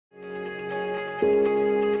Hi,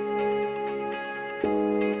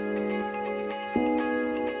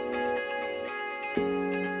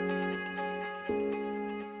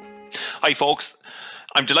 folks.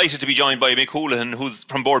 I'm delighted to be joined by Mick Houlihan, who's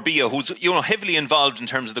from Board BIA, who's heavily involved in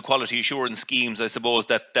terms of the quality assurance schemes, I suppose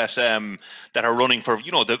that are running for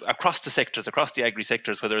across the sectors, across the agri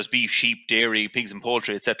sectors, whether it's beef, sheep, dairy, pigs and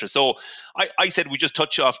poultry, etc. So I said we just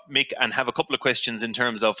touch off Mick and have a couple of questions in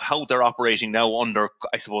terms of how they're operating now under,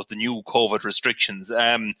 I suppose, the new COVID restrictions.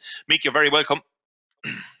 Mick, you're very welcome.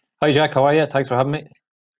 Hi Jack, how are you? Thanks for having me.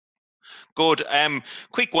 Good.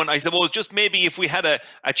 Quick one, I suppose, just maybe if we had a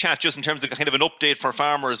chat just in terms of kind of an update for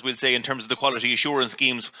farmers, we'll say, in terms of the quality assurance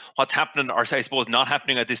schemes, what's happening, or I suppose not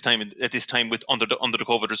happening at this time with under the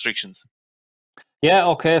COVID restrictions. Yeah,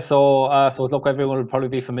 okay. So look, everyone will probably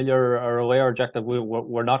be familiar or aware, Jack, that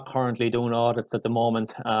we're not currently doing audits at the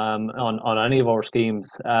moment on any of our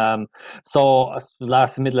schemes. So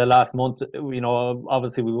middle of last month,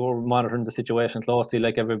 obviously we were monitoring the situation closely,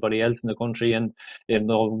 like everybody else in the country, and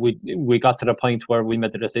we got to the point where we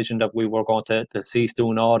made the decision that we were going to cease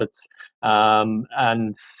doing audits,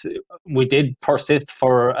 and we did persist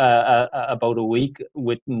for about a week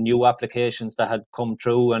with new applications that had come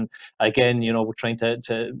through, and again, we're trying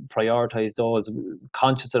to prioritize those,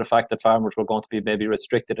 conscious of the fact that farmers were going to be maybe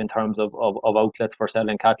restricted in terms of outlets for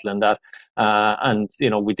selling cattle and that. And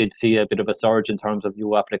we did see a bit of a surge in terms of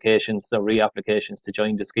new applications, so reapplications to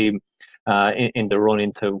join the scheme in the run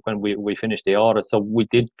into when we finished the audit. So we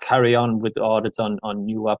did carry on with audits on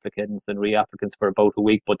new applicants and reapplicants for about a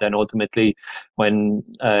week, but then ultimately when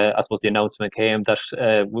I suppose the announcement came that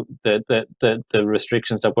the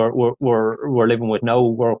restrictions that we're living with now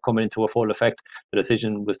were coming into a full effect, the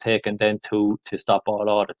decision was taken then to stop all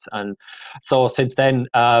audits. And so since then,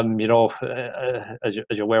 as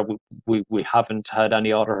you're aware, we haven't had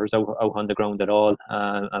any auditors out on the ground at all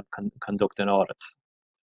conducting audits.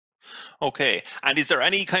 Okay, and is there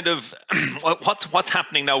any kind of what's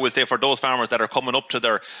happening now with, say, for those farmers that are coming up to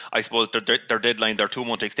their, I suppose, their deadline, their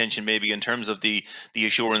 2-month extension, maybe, in terms of the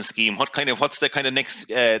assurance scheme? What's the kind of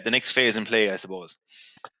the next phase in play, I suppose?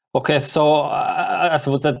 Okay, so I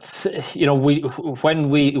suppose that's, when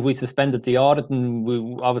we suspended the audit, and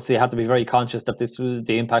we obviously had to be very conscious that this was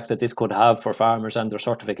the impacts that this could have for farmers and their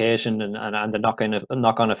certification and the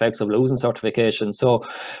knock-on effects of losing certification. So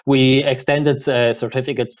we extended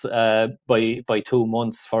certificates by 2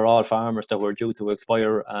 months for all farmers that were due to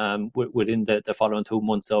expire within the following 2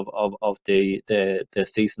 months of the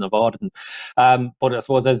season of auditing. But I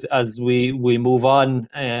suppose as we move on,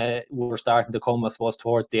 we're starting to come, I suppose,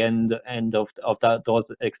 towards the end of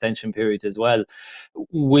those extension periods as well.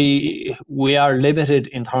 We are limited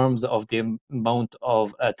in terms of the amount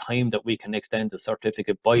of time that we can extend the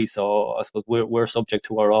certificate by. So I suppose we're subject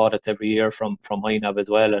to our audits every year from INAB as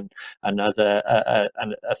well, and as a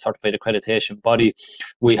certified accreditation body,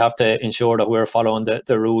 we have to ensure that we're following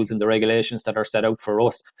the rules and the regulations that are set out for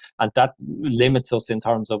us, and that limits us in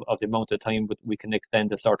terms of the amount of time we can extend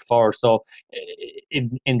the cert for. So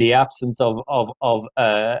in the absence of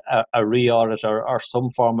a re-audit or some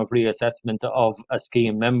form of reassessment of a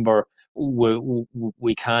scheme member,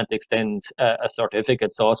 we can't extend a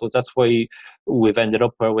certificate. So I suppose that's why we've ended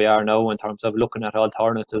up where we are now in terms of looking at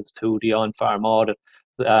alternatives to the on-farm audit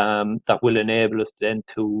that will enable us then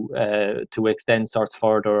to extend certs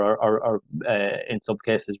further, or in some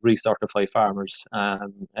cases recertify farmers,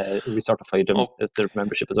 recertify their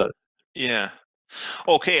membership as well. Yeah.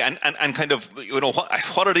 Okay, and kind of,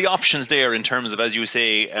 what are the options there in terms of, as you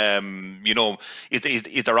say,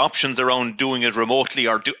 is there options around doing it remotely,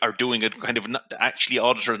 or doing it kind of not, actually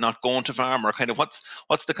auditors not going to farm, or kind of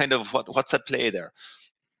what's the kind of what's at play there?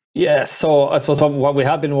 Yeah, so I suppose what we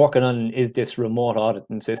have been working on is this remote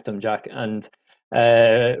auditing system, Jack, and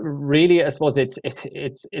really, I suppose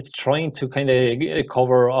it's trying to kind of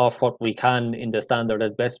cover off what we can in the standard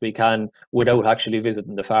as best we can without actually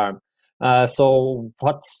visiting the farm. So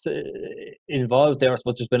what's involved there, I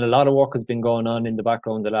suppose there's been a lot of work has been going on in the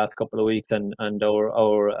background the last couple of weeks, and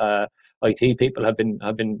our IT people have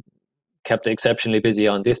been kept exceptionally busy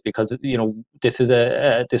on this, because this is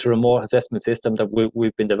this remote assessment system that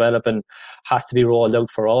we've been developing has to be rolled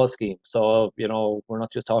out for all schemes. So we're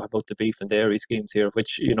not just talking about the beef and dairy schemes here,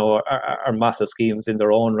 which are massive schemes in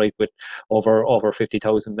their own right, with over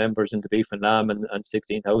 50,000 members in the beef and lamb and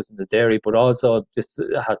 16,000 in the dairy, but also this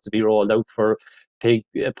has to be rolled out for pig,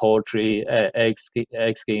 poultry, egg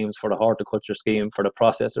schemes, for the horticulture scheme, for the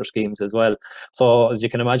processor schemes as well. So as you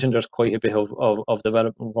can imagine, there's quite a bit of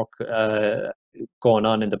development work going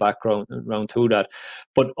on in the background around to that.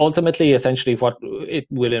 But ultimately, essentially, what it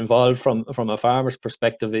will involve from a farmer's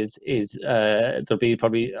perspective is there'll be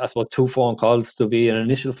probably, I suppose, two phone calls. There'll be an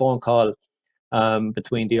initial phone call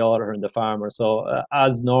between the auditor and the farmer. So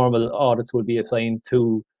as normal, audits will be assigned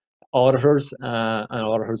to auditors, and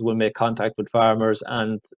auditors will make contact with farmers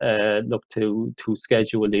and look to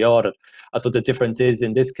schedule the audit. That's what the difference is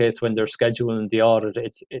in this case. When they're scheduling the audit,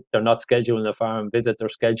 they're not scheduling a farm visit, they're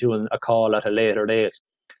scheduling a call at a later date.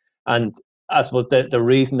 And I suppose the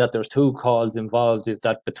reason that there's two calls involved is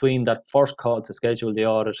that between that first call to schedule the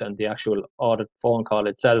audit and the actual audit phone call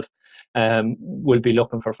itself, we'll be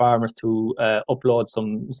looking for farmers to upload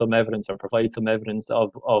some evidence or provide some evidence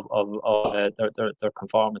of their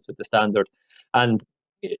conformance with the standard. And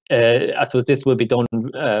I suppose this will be done.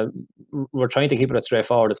 We're trying to keep it as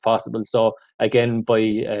straightforward as possible. So again, by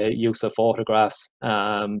use of photographs,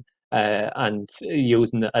 and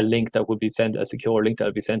using a link that would be sent, a secure link that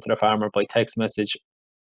will be sent to the farmer by text message.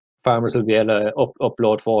 Farmers will be able to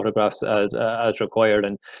upload photographs as required,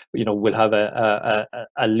 and we'll have a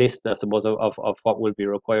list, I suppose, of what will be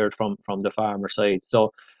required from the farmer side.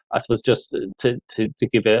 So I suppose just to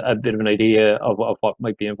give a bit of an idea of what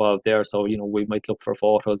might be involved there. So we might look for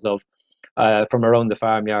photos of from around the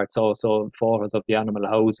farmyard. So photos of the animal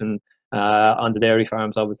housing, on the dairy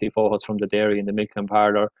farms, obviously photos from the dairy and the milking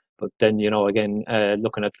parlour. But then, again,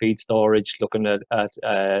 looking at feed storage, looking at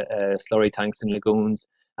slurry tanks and lagoons,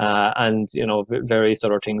 and various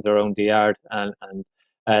other things around the yard, and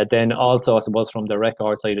then also, I suppose, from the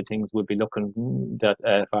record side of things, we'll be looking that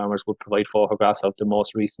farmers would provide photographs of the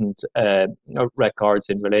most recent records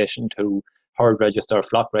in relation to herd register,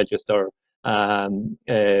 flock register,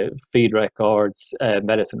 feed records,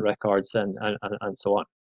 medicine records, and so on.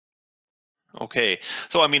 Okay,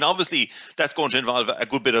 so I mean, obviously, that's going to involve a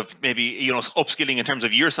good bit of maybe upskilling in terms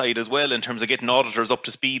of your side as well, in terms of getting auditors up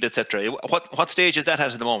to speed, etc. What stage is that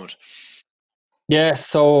at the moment? Yeah,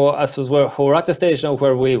 so I suppose we're at the stage now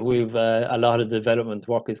where we've a lot of development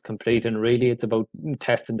work is complete, and really it's about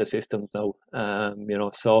testing the systems now.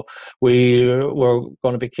 So we're going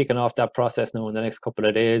to be kicking off that process now in the next couple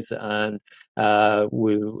of days, and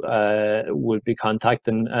we'll be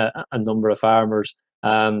contacting a number of farmers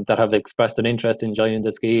that have expressed an interest in joining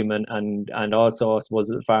the scheme, and also, I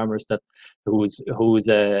suppose, farmers that whose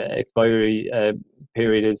expiry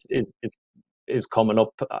period is coming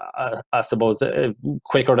up, I suppose,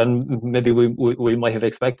 quicker than maybe we might have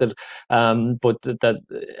expected. But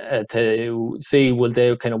that to see, will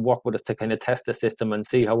they kind of work with us to kind of test the system and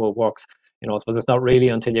see how it works. I suppose it's not really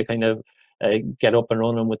until you kind of get up and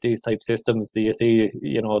running with these type systems do you see,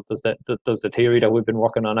 does the theory that we've been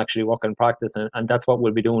working on actually work in practice, and that's what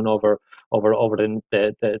we'll be doing over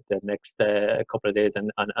the next couple of days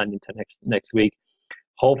and into next week.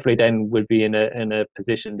 Hopefully then we'll be in a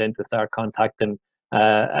position then to start contacting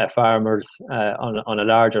farmers on a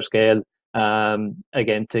larger scale,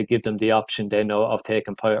 again, to give them the option then of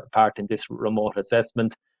taking part in this remote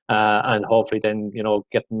assessment, and hopefully then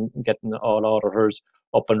getting all auditors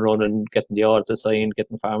up and running, getting the audits assigned,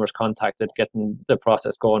 getting farmers contacted, getting the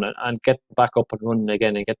process going, and getting back up and running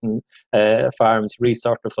again, and getting farms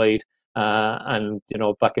recertified, and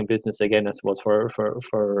back in business again, I suppose, for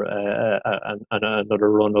another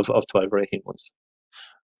run of 12 or 18 months.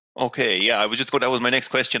 Okay, yeah, I was just going. That was my next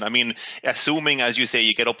question. I mean, assuming, as you say,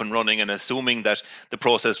 you get up and running, and assuming that the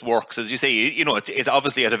process works, as you say, it's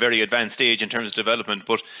obviously at a very advanced stage in terms of development.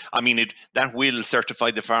 But I mean, that will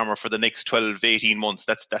certify the farmer for the next 12, 18 months.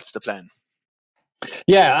 That's the plan.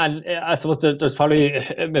 Yeah, and I suppose there's probably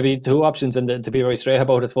maybe two options, and to be very straight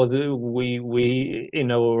about it, I suppose we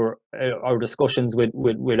in our discussions with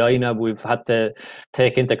INAB, we've had to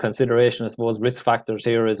take into consideration, I suppose, risk factors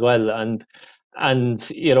here as well, and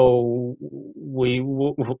we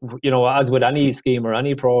as with any scheme or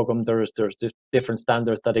any program, there's different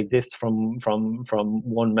standards that exist from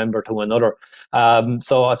one member to another.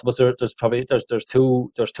 So I suppose there's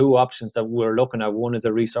two options that we're looking at. One is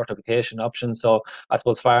a recertification option. So I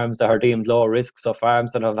suppose farms that are deemed low risk, so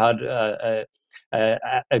farms that have had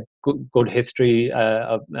a good history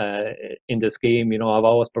in the scheme, have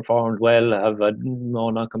always performed well, have had no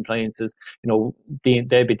non-compliances,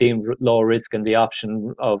 they'd be deemed low risk, and the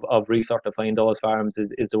option of recertifying those farms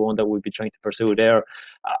is the one that we'd be trying to pursue there.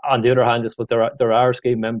 On the other hand, I suppose there are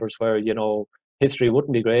scheme members where history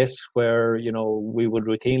wouldn't be great, where we would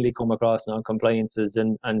routinely come across non-compliances,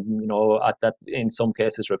 and at that, in some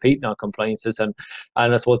cases, repeat non-compliances, and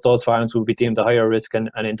I suppose those farms would be deemed a higher risk, and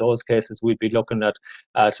in those cases we'd be looking at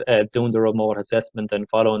doing the remote assessment, and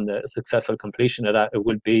following the successful completion of that, it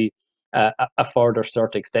would be a further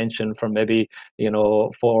cert extension from maybe 4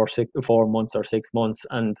 months or 6 months,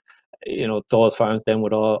 and those farms then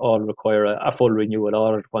would all require a full renewal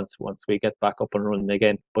audit once we get back up and running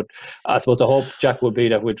again. But I suppose the hope, Jack, would be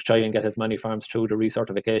that we'd try and get as many farms through the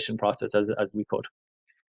recertification process as we could.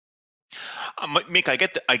 Mick,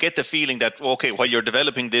 I get the feeling that, okay, while you're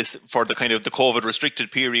developing this for the kind of the COVID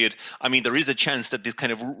restricted period, I mean, there is a chance that this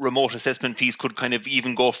kind of remote assessment piece could kind of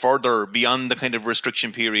even go further beyond the kind of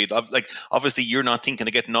restriction period. Like, obviously, you're not thinking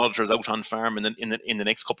of getting auditors out on farm in the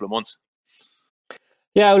next couple of months.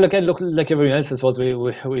 Yeah, look, like everyone else, I suppose we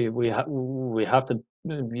have to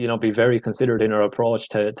be very considered in our approach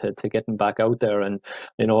to getting back out there, and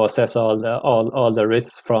assess all the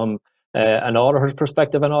risks from an auditor's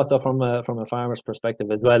perspective, and also from a farmer's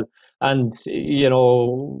perspective as well. And we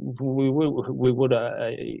would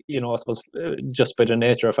I suppose, just by the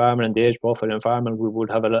nature of farming and the age profile in farming, we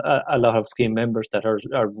would have a lot of scheme members that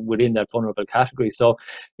are within that vulnerable category. So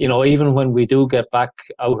even when we do get back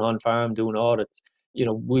out on farm doing audits,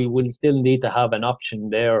 we will still need to have an option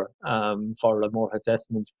there for remote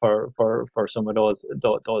assessment for some of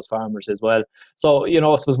those farmers as well. So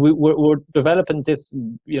I suppose we're developing this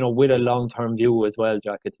with a long-term view as well,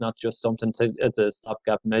 Jack. It's not just something as a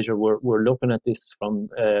stopgap measure. We're looking at this from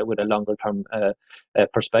with a longer-term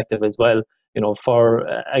perspective as well. For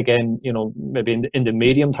again, maybe in the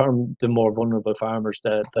medium term, the more vulnerable farmers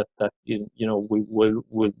that we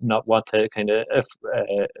will not want to kind of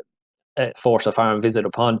force a farm visit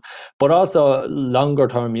upon. But also longer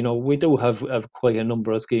term, we do have quite a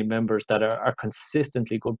number of scheme members that are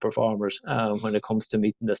consistently good performers when it comes to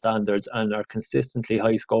meeting the standards, and are consistently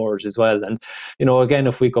high scorers as well. And again,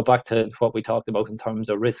 if we go back to what we talked about in terms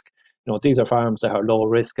of risk, these are farms that are low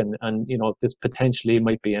risk, and this potentially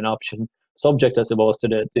might be an option, subject, I suppose,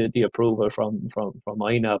 to the approval from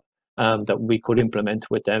INAB, that we could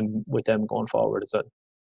implement with them going forward as well.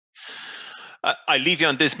 I leave you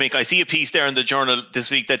on this, Mick. I see a piece there in the journal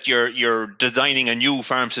this week that you're designing a new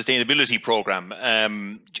farm sustainability program.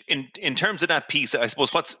 In terms of that piece, I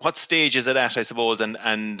suppose what stage is it at? I suppose, and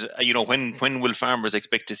when will farmers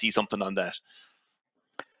expect to see something on that?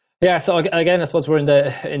 Yeah, so again, I suppose we're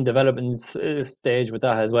in development stage with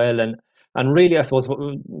that as well, and really, I suppose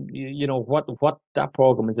what that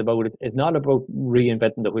program is about is not about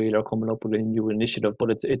reinventing the wheel or coming up with a new initiative,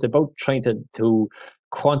 but it's about trying to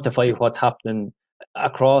quantify what's happening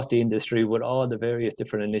across the industry with all the various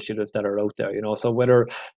different initiatives that are out there. So whether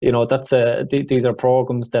that's these are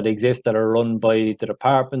programs that exist, that are run by the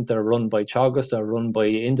department, that are run by Teagasc, that are run by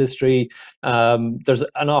industry. There's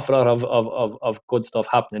an awful lot of good stuff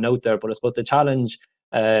happening out there, but I suppose the challenge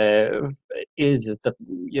is that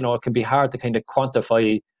it can be hard to kind of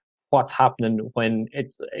quantify what's happening when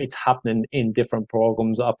it's happening in different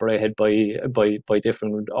programs operated by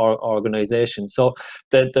different organizations. So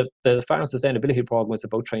the farm sustainability program is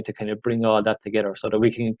about trying to kind of bring all that together, so that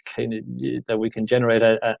we can generate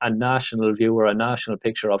a national view, or a national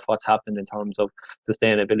picture of what's happening in terms of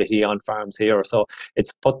sustainability on farms here. So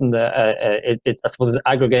it's putting I suppose it's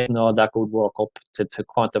aggregating all that good work up to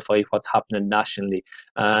quantify what's happening nationally,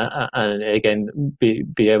 and again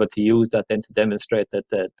be able to use that then to demonstrate that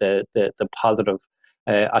the positive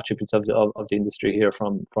attributes of the industry here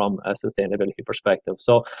from a sustainability perspective.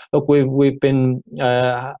 So look, we've been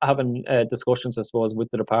having discussions, I suppose,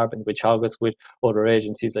 with the department, with Teagasc, with other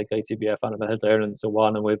agencies like ICBF, Animal Health Ireland, and so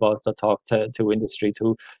on, and we've also talked to industry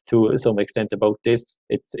to some extent about this.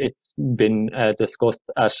 It's been discussed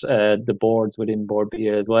at the boards within Board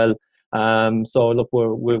BA as well. So look,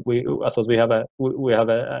 I suppose we have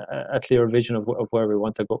a clear vision of where we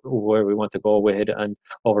want to go with it, and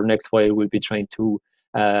over the next while we'll be trying to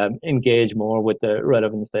engage more with the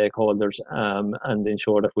relevant stakeholders, and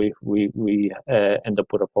ensure that we end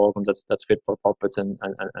up with a program that's fit for purpose and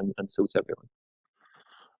suits everyone.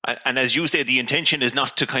 And as you say, the intention is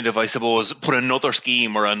not to kind of, I suppose, put another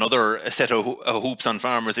scheme or another set of hoops on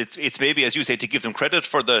farmers. It's maybe, as you say, to give them credit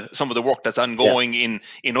for some of the work that's ongoing in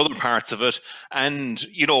other parts of it, and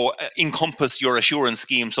encompass your assurance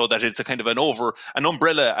scheme, so that it's a kind of an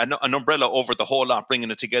umbrella over the whole lot, bringing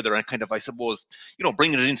it together, and kind of, I suppose,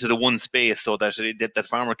 bringing it into the one space, so that that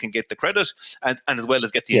farmer can get the credit and as well as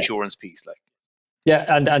get the insurance piece, like. Yeah,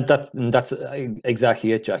 and that's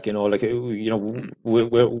exactly it, Jack. Like we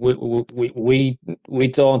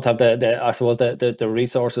don't have the I suppose the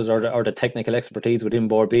resources or the technical expertise within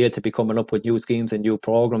Borbia to be coming up with new schemes and new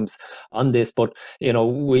programs on this. But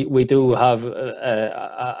we do have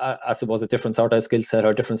I suppose a different sort of skill set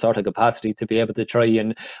or different sort of capacity to be able to try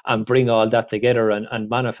and bring all that together and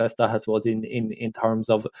manifest that, I suppose, in terms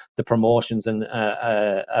of the promotions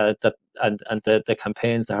that and the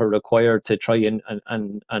campaigns that are required to try and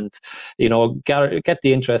get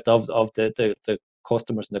the interest of the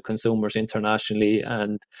customers and the consumers internationally.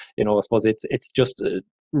 And I suppose it's just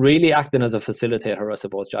really acting as a facilitator, I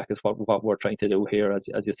suppose, Jack, is what we're trying to do here, as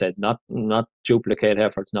you said, not duplicate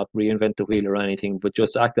efforts, not reinvent the wheel or anything, but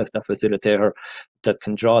just act as the facilitator that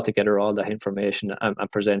can draw together all that information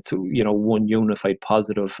and present to one unified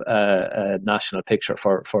positive national picture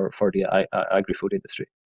for the agri-food industry.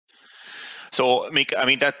 So, Mick, I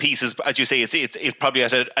mean, that piece is, as you say, it's probably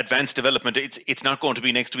at an advanced development. It's not going to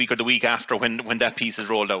be next week or the week after when that piece is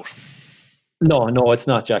rolled out. No, it's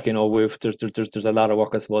not, Jack. There's a lot of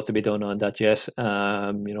work that's supposed to be done on that yet.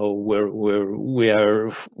 We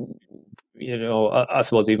are, I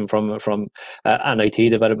suppose even from an IT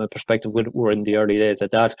development perspective, we're in the early days of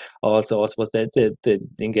that. Also, I suppose the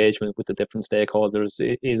engagement with the different stakeholders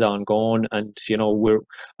is ongoing, and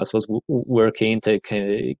I suppose we're keen to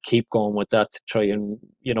kind of keep going with that to try and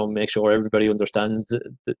make sure everybody understands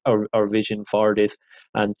our vision for this,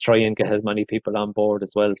 and try and get as many people on board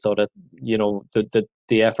as well, so that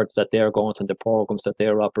the efforts that they're going to, the programs that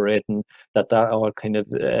they're operating, that all kind of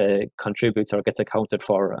contributes or gets accounted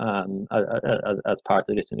for as part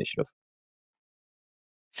of this initiative.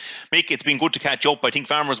 Mick, it's been good to catch up. I think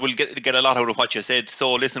farmers will get a lot out of what you said.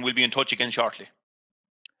 So listen, we'll be in touch again shortly.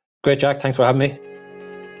 Great, Jack. Thanks for having me.